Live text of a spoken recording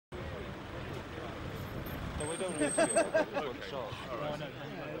So we don't really do it. Okay. Shot. Right. No, if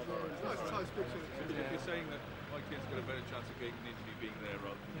you're saying that my kid's got a better chance of getting an interview being there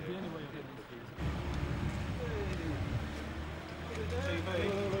rather than here. The only way you'll get an interview.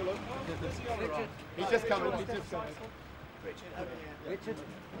 Richard. He's just coming. He's just coming. Richard, over here. Richard?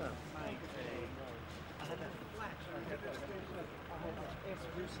 Oh. Mate, I had a flash. I had S.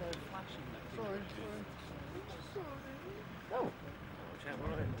 Russo flashing that. Sorry. Oh. Chat,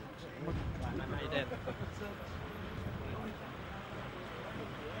 what are you? Right, mate, how you doing?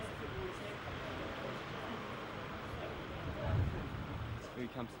 Here he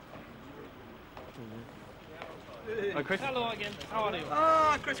comes. Hi, Chris. Hello again. How are you?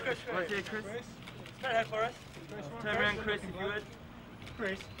 Ah, Chris. Right here, Chris. Straight ahead for us. Turn around, Chris, if you would.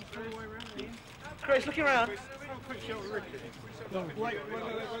 Chris. Chris, looking around. Wait.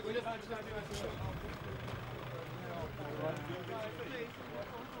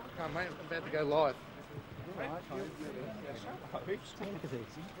 Come on, mate, I'm about to go live. Yeah,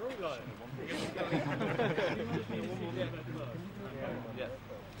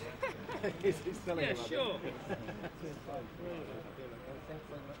 sure.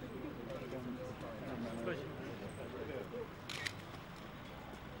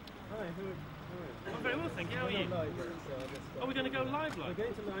 I'm very well, thank you. How are you? Are we going to go live? We're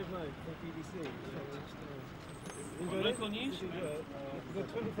going to live for BBC. Local news? We've got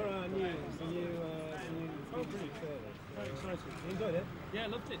 24-hour news, a new BBC service. Very exciting. You enjoyed it? Yeah, I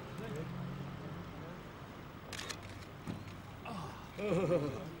loved it.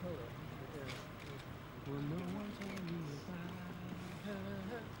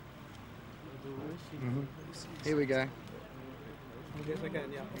 Here we go. Yes, I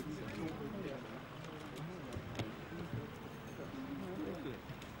can, yeah.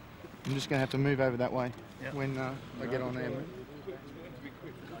 I'm just going to have to move over that way when I get on air.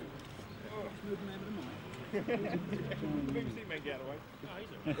 BBC men get away.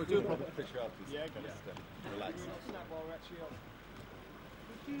 We'll do a proper picture after this. Yeah, relax.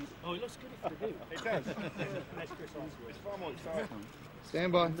 Oh, it looks good if they do. It does. It's far more exciting.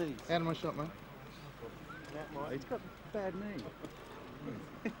 Stand by. Out of my shot, mate. He's got a bad knee.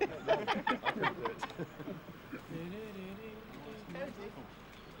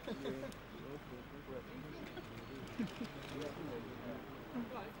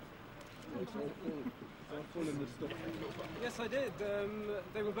 Yes, I did.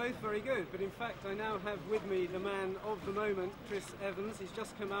 They were both very good, but in fact I now have with me the man of the moment, Chris Evans. He's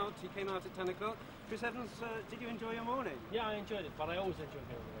just come out. He came out at 10 o'clock. Chris Evans, did you enjoy your morning? Yeah, I enjoyed it, but I always enjoy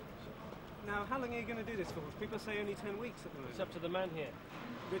going away. Now, how long are you going to do this for? People say only 10 weeks at the moment. It's up to the man here.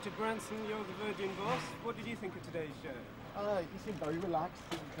 Richard Branson, you're the Virgin boss. What did you think of today's show? He seemed very relaxed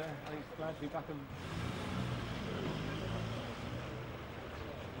and he's glad to be back.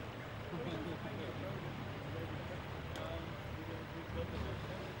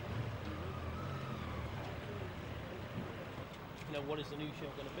 You know, what is the new show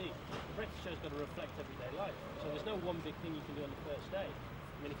going to be? The breakfast show's got to reflect everyday life. So there's no one big thing you can do on the first day. I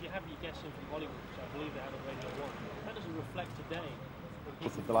mean, if you have your guests in from Hollywood, which I believe they have on Radio 1, that doesn't reflect today.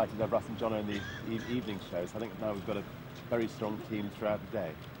 Also delighted to have Russ and John in the evening shows. I think now we've got a very strong team throughout the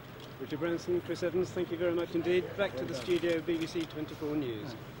day. Richard Branson, Chris Evans, thank you very much indeed. Back to the studio, BBC 24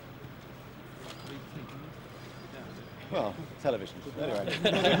 News. Well, television. Anyway.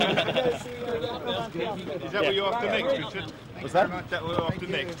 Is that what you're after next, Richard? What's that? Is that what you're after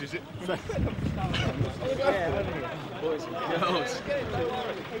next, is it? Boys and girls.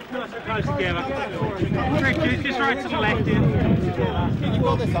 Nice and close together. Richard, just right to the left here. You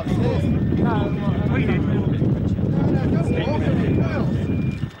brought this upstairs. We did.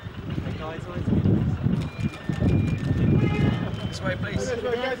 This way, please.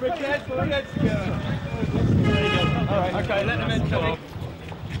 Alright, okay, let them in, come on.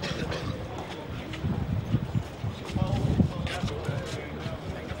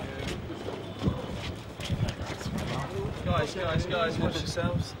 Guys, watch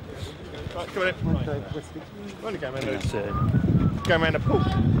yourselves. Right, come on in. We're only going around the pool.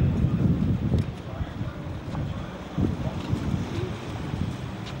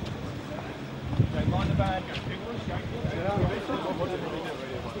 Okay, mind the bag.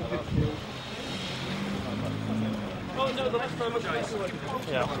 Oh no, the last time was guys.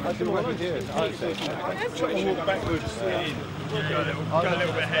 Yeah. I didn't work with you. I walk backwards in. Go a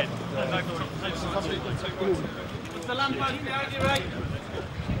little bit ahead. It's the lamppost behind you, right?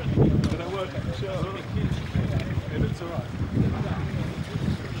 Did I work? Sure. It looks alright.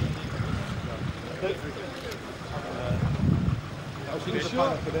 You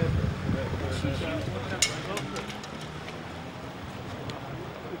sure?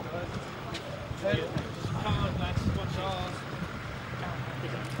 Cars, lads. Watch cars.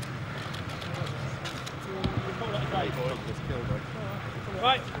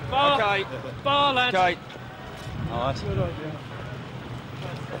 Right, bar. Okay. Bar, lads. Okay. Oh, that's a good idea.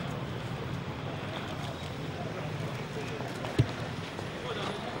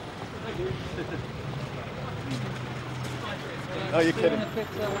 Oh, you're kidding.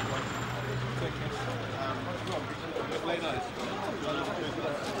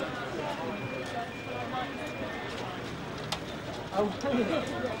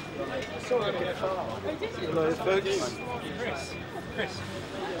 Hello, folks. Chris.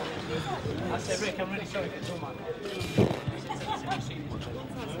 I said, Rick, I'm really sorry for it's all my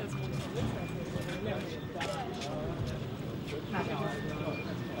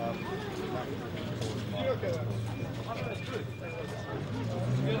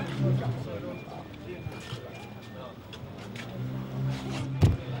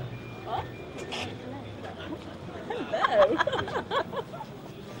Hello.